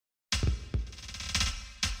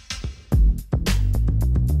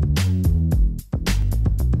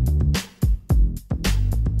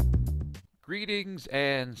Greetings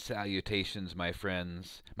and salutations, my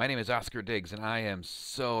friends. My name is Oscar Diggs, and I am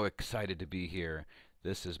so excited to be here.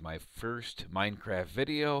 This is my first Minecraft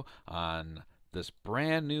video on this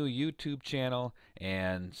brand new YouTube channel,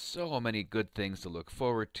 and so many good things to look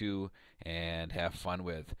forward to and have fun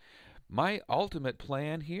with. My ultimate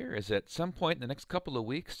plan here is at some point in the next couple of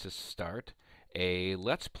weeks to start a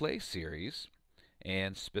Let's Play series,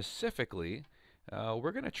 and specifically,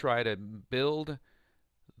 we're going to try to build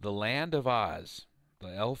the Land of Oz,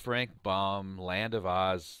 the L. Frank Baum Land of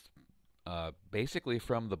Oz, basically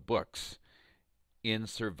from the books in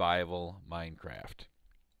survival Minecraft.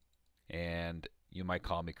 And you might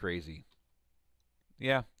call me crazy.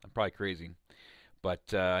 Yeah, I'm probably crazy. But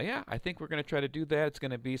yeah, I think we're going to try to do that. It's going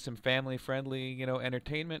to be some family-friendly,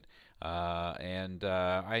 entertainment.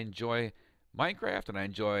 I enjoy Minecraft and I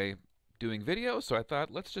enjoy doing videos, so I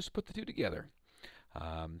thought let's just put the two together.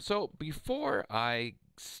 So before I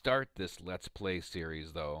start this Let's Play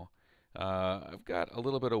series, though, I've got a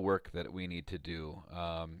little bit of work that we need to do.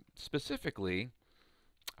 Specifically,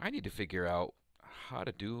 I need to figure out how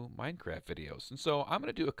to do Minecraft videos. And so I'm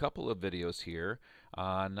going to do a couple of videos here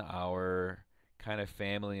on our kind of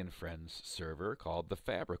family and friends server called the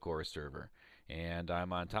Fabricor Server. And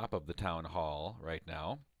I'm on top of the town hall right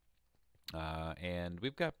now. And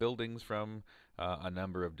we've got buildings from a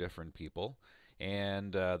number of different people.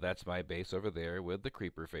 And that's my base over there with the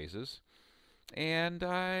creeper faces. And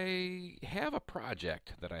I have a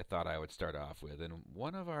project that I thought I would start off with. And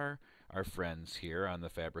one of our friends here on the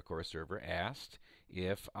Fabricor server asked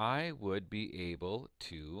if I would be able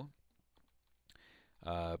to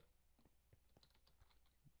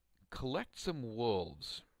collect some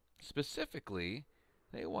wolves. Specifically,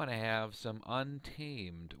 they want to have some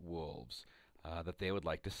untamed wolves that they would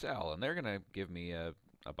like to sell. And they're going to give me a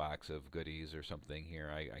box of goodies or something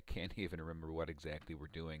here. I can't even remember what exactly we're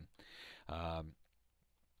doing.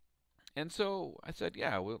 And so I said,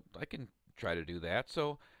 yeah, well, I can try to do that.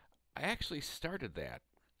 So I actually started that.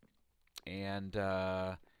 And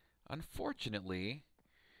unfortunately,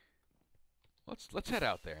 let's head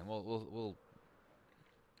out there and we'll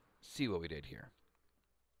see what we did here.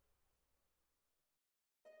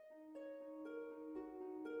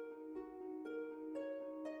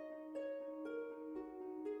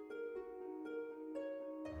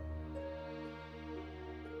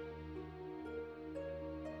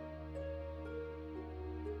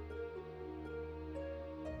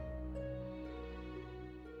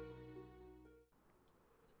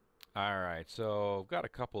 Alright, so I've got a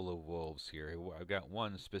couple of wolves here. I've got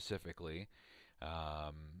one specifically.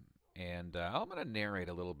 I'm going to narrate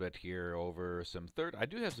a little bit here over some I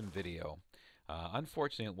do have some video.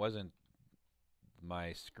 Unfortunately, it wasn't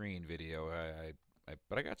my screen video,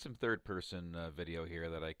 but I got some third-person video here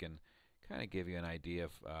that I can kind of give you an idea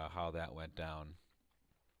of how that went down.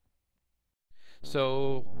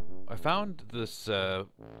 So I found this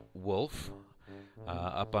wolf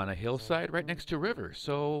up on a hillside right next to a river.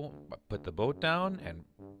 So I put the boat down and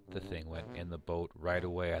the thing went in the boat right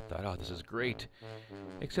away. I thought, oh, this is great.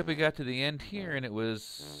 Except we got to the end here and it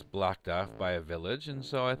was blocked off by a village. And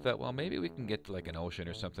so I thought, well, maybe we can get to like an ocean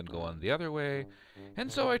or something going the other way. And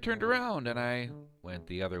so I turned around and I went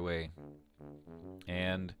the other way.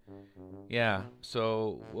 And yeah,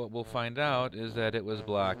 so what we'll find out is that it was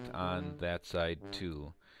blocked on that side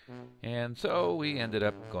too. And so we ended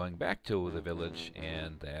up going back to the village,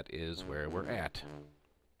 and that is where we're at.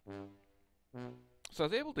 So I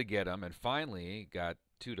was able to get them, and finally got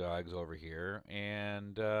two dogs over here,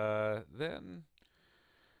 and then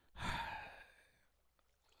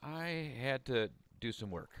I had to do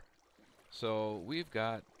some work. So we've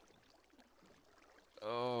got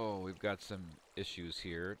some issues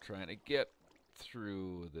here trying to get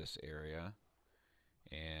through this area.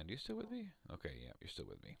 And you still with me? Okay, yeah, you're still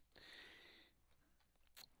with me.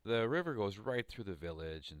 The river goes right through the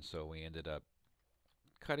village, and so we ended up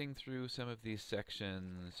cutting through some of these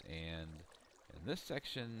sections, and this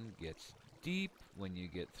section gets deep when you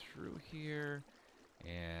get through here.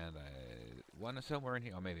 And I won somewhere in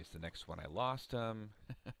here. Oh, maybe it's the next one. I lost him.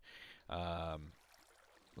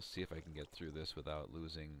 We'll see if I can get through this without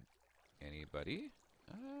losing anybody.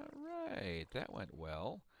 Alright, that went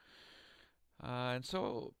well. And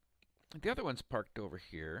so the other one's parked over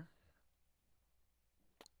here.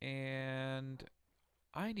 And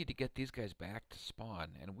I need to get these guys back to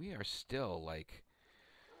spawn. And we are still like,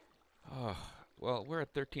 oh, well, we're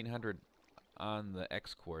at 1300 on the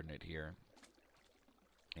X coordinate here.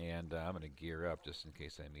 And I'm going to gear up just in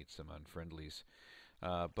case I meet some unfriendlies.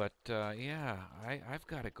 Yeah, I've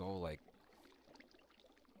got to go like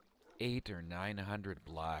 800 or 900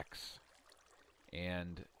 blocks.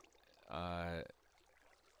 And I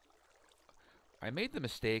made the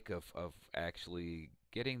mistake of actually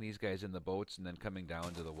getting these guys in the boats and then coming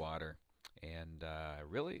down to the water. And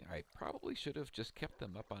really, I probably should have just kept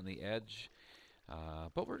them up on the edge.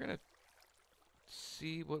 But we're going to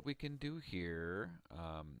see what we can do here.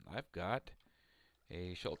 I've got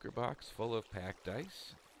a shulker box full of packed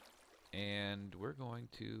ice. And we're going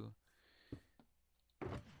to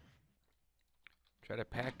try to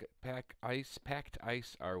packed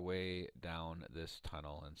ice our way down this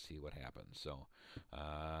tunnel and see what happens. So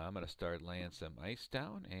I'm going to start laying some ice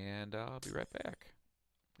down, and I'll be right back.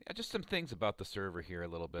 Yeah, just some things about the server here a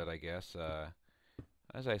little bit, I guess.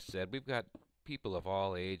 As I said, we've got people of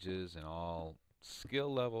all ages and all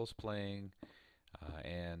skill levels playing.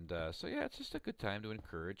 So yeah, it's just a good time to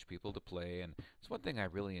encourage people to play. And it's one thing I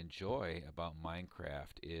really enjoy about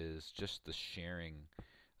Minecraft is just the sharing.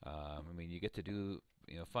 I mean, you get to do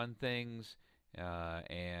fun things,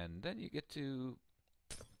 and then you get to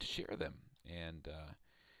share them. And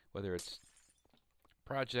whether it's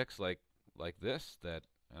projects like this that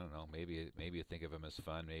I don't know, maybe you think of them as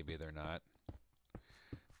fun, maybe they're not.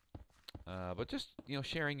 But just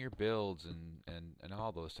sharing your builds and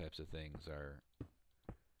all those types of things are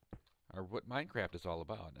what Minecraft is all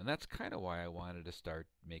about. And that's kind of why I wanted to start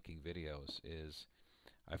making videos. Is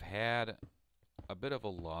I've had a bit of a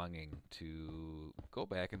longing to go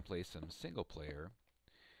back and play some single player,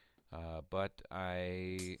 but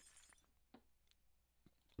I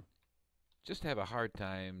just have a hard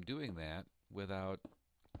time doing that without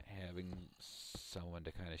having someone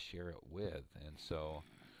to kind of share it with. And so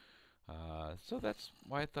that's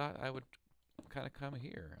why I thought I would kind of come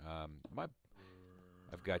here.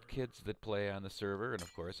 I've got kids that play on the server, and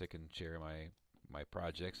of course I can share my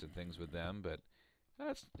projects and things with them, but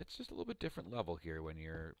it's just a little bit different level here when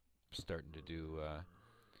you're starting to do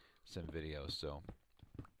some videos. So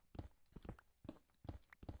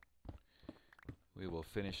we will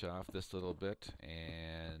finish off this little bit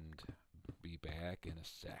and be back in a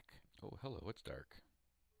sec. Oh, hello, it's dark.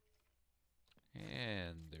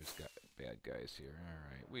 And there's bad guys here.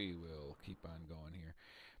 All right, we will keep on going here.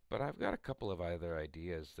 But I've got a couple of other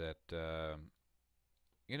ideas that,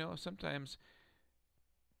 sometimes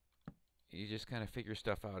you just kind of figure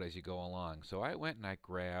stuff out as you go along. So I went and I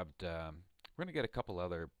grabbed, we're going to get a couple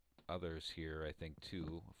others here, I think,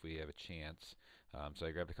 too, if we have a chance. So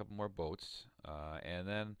I grabbed a couple more boats. And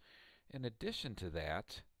then, in addition to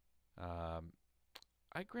that,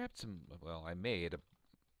 I grabbed I made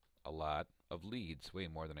a lot of leads, way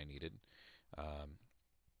more than I needed.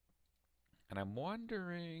 And I'm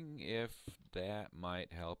wondering if that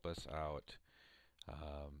might help us out.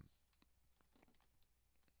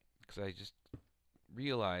 Because I just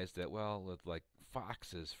realized that, well, with like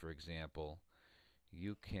foxes, for example,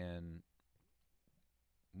 you can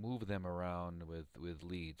move them around with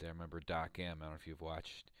leads. I remember Doc M. I don't know if you've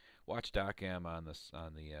watched Doc M on the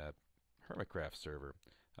Hermitcraft server.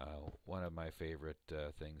 One of my favorite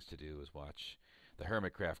things to do is watch the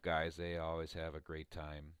Hermitcraft guys. They always have a great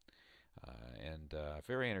time, and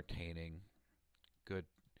very entertaining.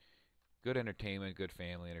 Good entertainment, good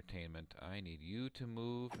family entertainment. I need you to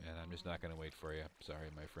move, and I'm just not going to wait for you.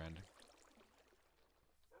 Sorry, my friend.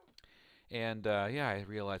 And yeah, I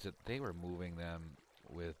realized that they were moving them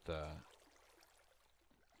with the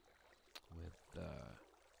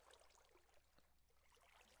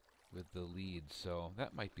leads, so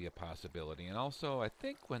that might be a possibility. And also, I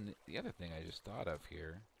think the other thing I just thought of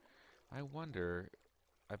here, I wonder,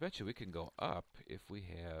 I bet you we can go up if we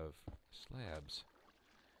have slabs.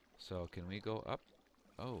 So can we go up?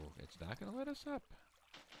 Oh, it's not going to let us up.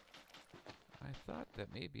 I thought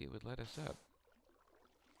that maybe it would let us up.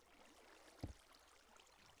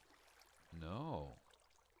 No.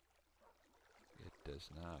 It does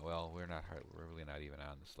not. Well, we're really not even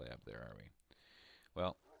on the slab there, are we?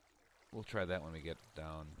 Well, we'll try that when we get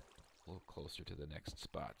down a little closer to the next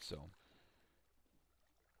spot. So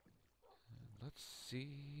let's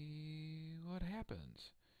see what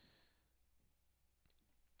happens.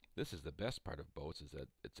 This is the best part of boats, is that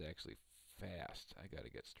it's actually fast. I got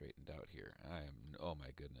to get straightened out here. Oh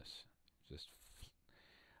my goodness.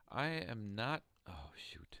 I am not, oh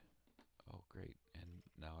shoot. Oh great. And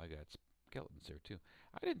now I got skeletons there too.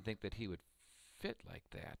 I didn't think that he would fit like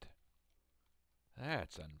that.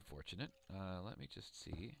 That's unfortunate. Let me just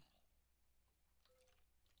see.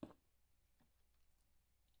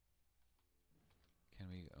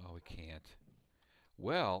 Can we? Oh, we can't.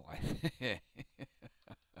 Well,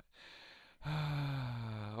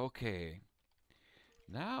 okay.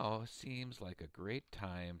 Now seems like a great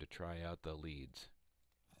time to try out the leads.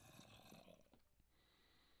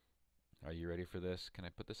 Are you ready for this? Can I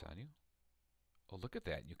put this on you? Oh, look at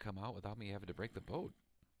that. You come out without me having to break the boat.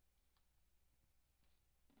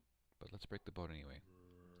 But let's break the boat anyway.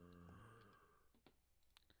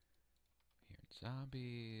 Here,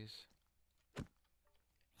 zombies.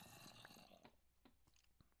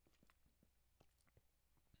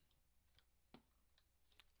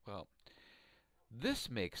 Well, this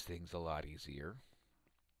makes things a lot easier.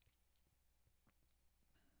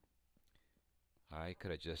 I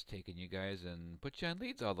could have just taken you guys and put you on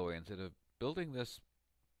leads all the way instead of building this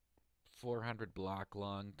 400 block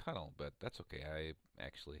long tunnel, but that's okay. I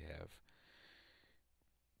actually have...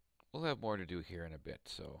 We'll have more to do here in a bit,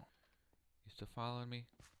 so... You still following me?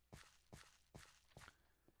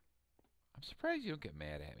 I'm surprised you don't get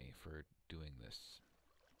mad at me for doing this.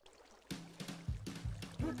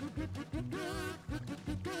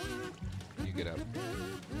 You get up.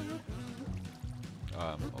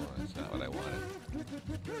 Oh, that's not what I wanted.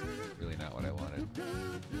 Really not what I wanted.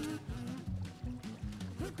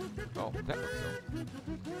 Oh, that works though.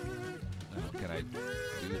 Now, can I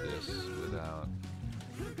do this without...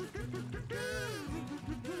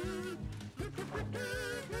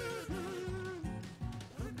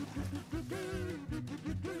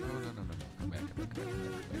 Oh, no. Come back.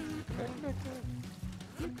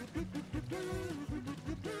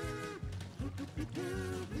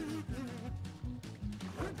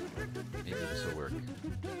 Maybe this will work.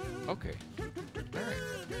 Okay. Alright.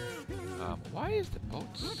 Why is the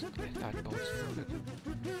boats... I thought boats floated.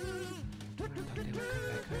 I thought they would come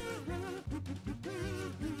back up.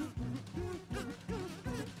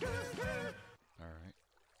 Alright.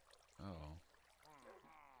 Uh-oh.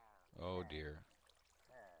 Oh dear.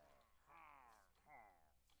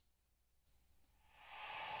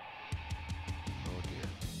 Oh dear.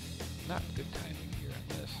 Not good timing here on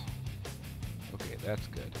this. Okay, that's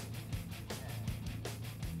good.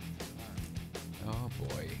 Oh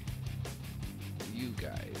boy. You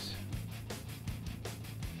guys.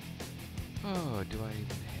 Oh, do I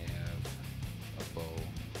even have a bow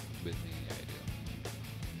with me? I do.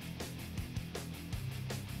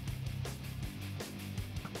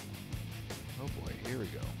 Oh boy, here we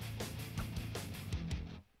go.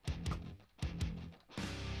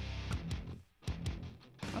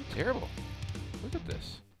 I'm terrible. Look at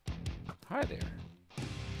this. Hi there.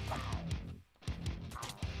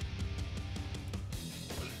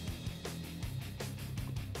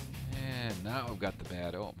 And now I've got the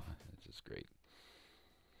bad ohm. This is great.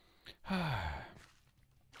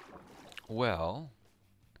 Well,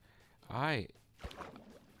 I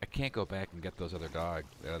can't go back and get that other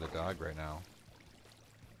dog right now.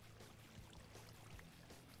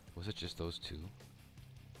 Was it just those two?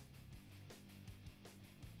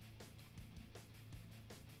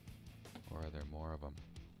 Or are there more of them?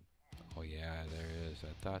 Oh yeah, there is.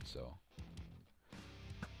 I thought so.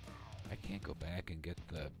 I can't go back and get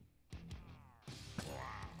the...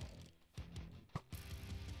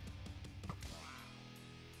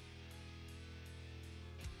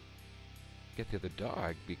 get the other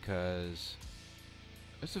dog because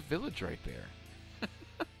there's a village right there.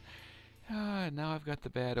 Now I've got the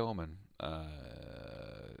bad omen.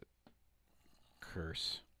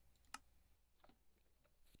 Curse.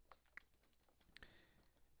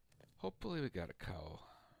 Hopefully we got a cow.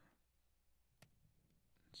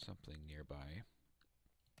 Something nearby.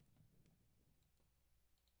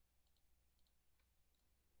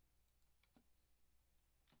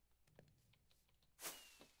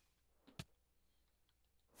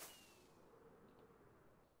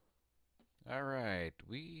 Alright,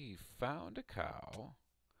 we found a cow.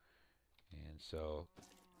 And so,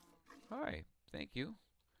 hi, thank you.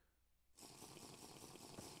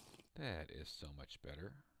 That is so much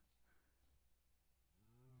better.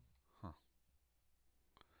 Huh.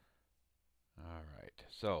 Alright,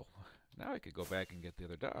 so now I could go back and get the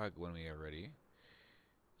other dog when we are ready.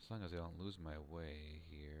 As long as I don't lose my way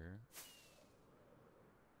here.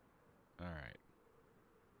 Alright.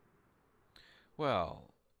 Well,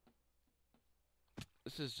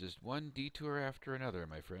 this is just one detour after another,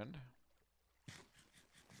 my friend.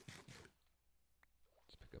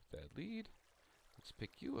 Let's pick up that lead. Let's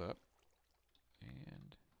pick you up.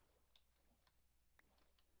 And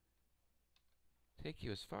take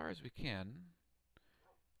you as far as we can.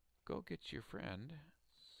 Go get your friend.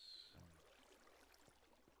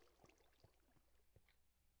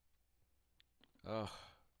 Ugh.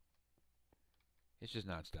 It's just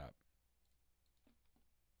nonstop.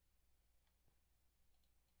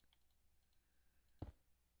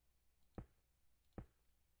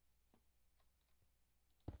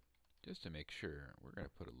 Just to make sure, we're going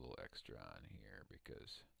to put a little extra on here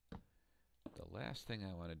because the last thing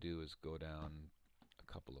I want to do is go down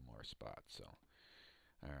a couple of more spots. So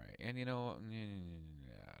All right, and you know, I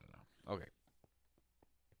don't know. Okay.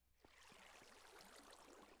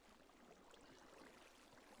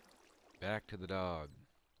 Back to the dog.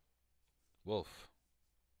 Wolf.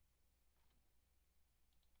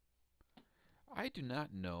 I do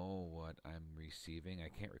not know what I'm receiving. I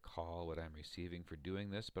can't recall what I'm receiving for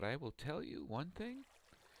doing this, but I will tell you one thing.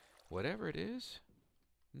 Whatever it is,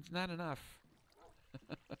 it's not enough.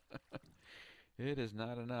 It is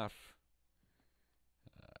not enough.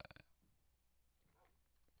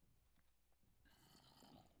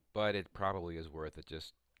 But it probably is worth it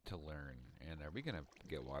just to learn. And are we going to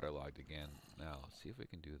get waterlogged again? Now, let's see if we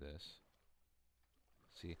can do this.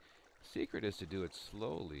 See, the secret is to do it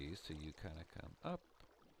slowly so you kind of come up.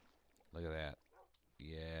 Look at that.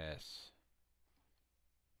 Yes.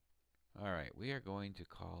 Alright, we are going to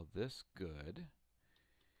call this good.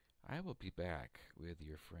 I will be back with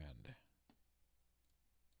your friend.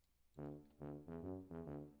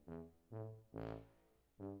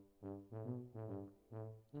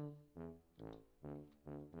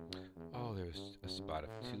 Oh, there's a spot of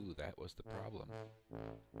 2. That was the problem.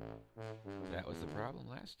 That was the problem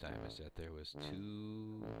last time, is that there was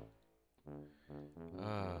 2.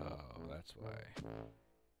 Oh, that's why.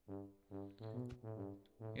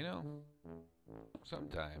 You know,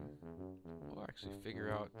 sometime we'll actually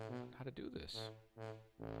figure out how to do this.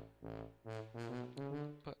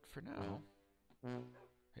 But for now,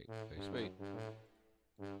 hey, please wait.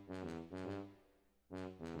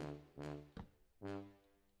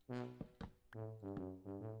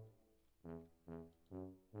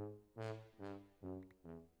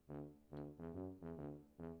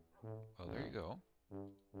 Well, there you go.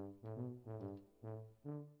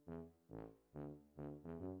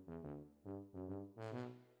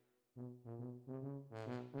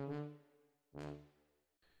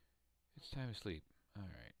 It's time to sleep.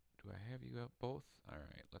 Alright. Do I have you up both?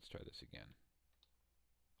 Alright, let's try this again.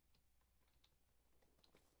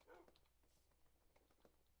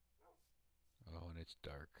 Oh, and it's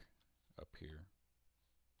dark up here.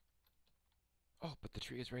 Oh, but the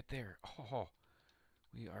tree is right there. Oh,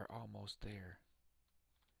 we are almost there.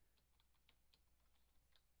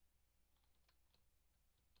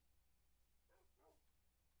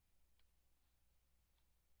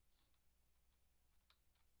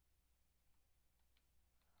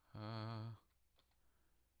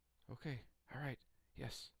 Okay. Alright.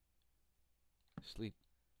 Yes. Sleep.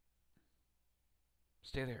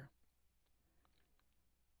 Stay there.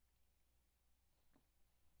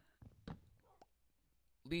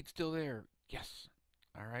 Lead still there. Yes.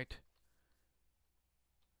 Alright.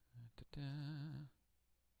 Da-da.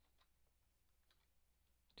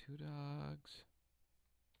 2 dogs.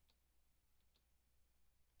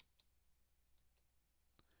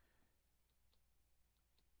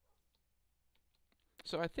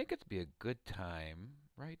 So I think it'd be a good time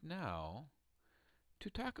right now to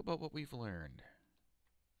talk about what we've learned.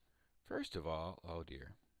 First of all, oh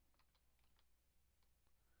dear.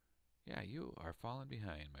 Yeah, you are falling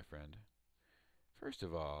behind, my friend. First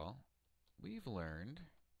of all, we've learned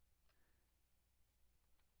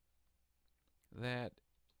that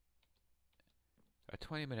a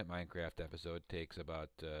 20-minute Minecraft episode takes about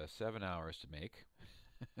 7 hours to make.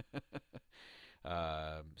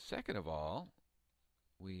 Second of all,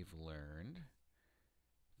 we've learned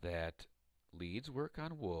that leads work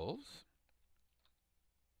on wolves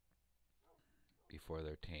before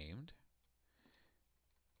they're tamed.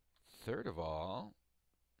 Third of all,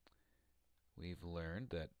 we've learned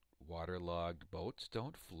that waterlogged boats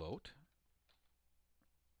don't float.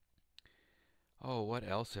 Oh, what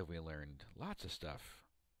else have we learned? Lots of stuff.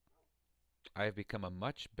 I've become a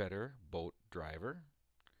much better boat driver.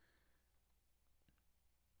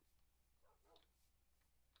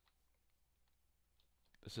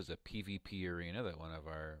 This is a PvP arena that one of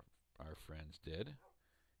our friends did.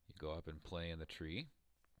 You go up and play in the tree.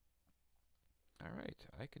 Alright,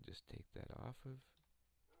 I can just take that off of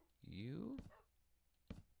you.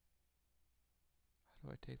 How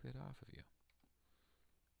do I take that off of you?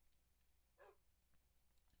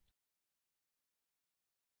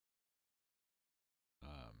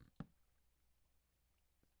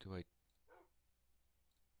 Do I...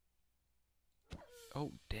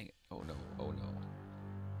 Oh, dang it. Oh, no. Oh, no.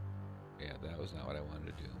 Yeah, that was not what I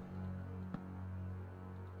wanted to do.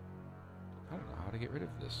 I don't know how to get rid of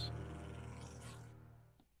this.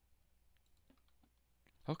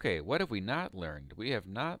 Okay, what have we not learned? We have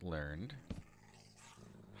not learned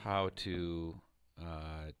how to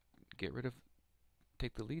get rid of...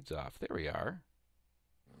 take the leads off. There we are.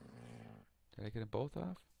 Did I get them both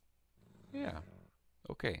off? Yeah.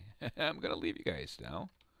 Okay. I'm going to leave you guys now.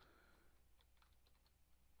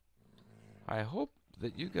 I hope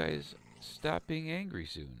that you guys stop being angry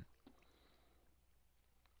soon.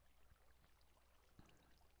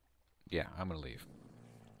 Yeah, I'm going to leave.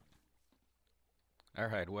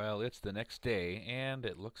 Alright, well, it's the next day, and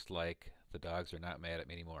it looks like the dogs are not mad at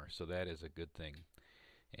me anymore, so that is a good thing.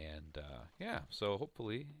 And yeah, so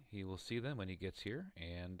hopefully he will see them when he gets here,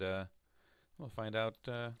 and we'll find out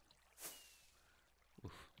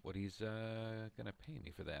what he's going to pay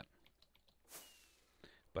me for that.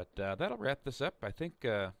 But that'll wrap this up. I think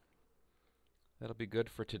that'll be good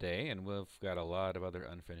for today, and we've got a lot of other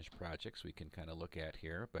unfinished projects we can kind of look at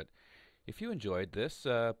here. But if you enjoyed this,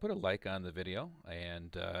 put a like on the video,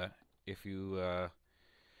 and if you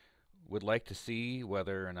would like to see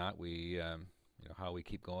whether or not we, how we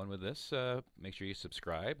keep going with this, make sure you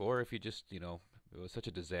subscribe. Or if you just, it was such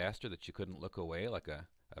a disaster that you couldn't look away like a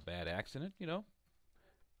bad accident,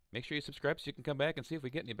 make sure you subscribe so you can come back and see if we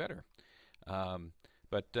get any better.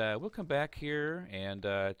 But we'll come back here and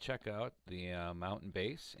check out the mountain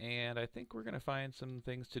base, and I think we're going to find some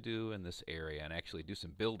things to do in this area and actually do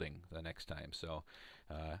some building the next time. So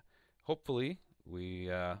hopefully we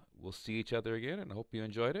will see each other again, and I hope you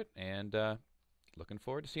enjoyed it, and looking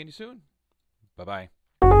forward to seeing you soon.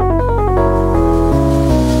 Bye-bye.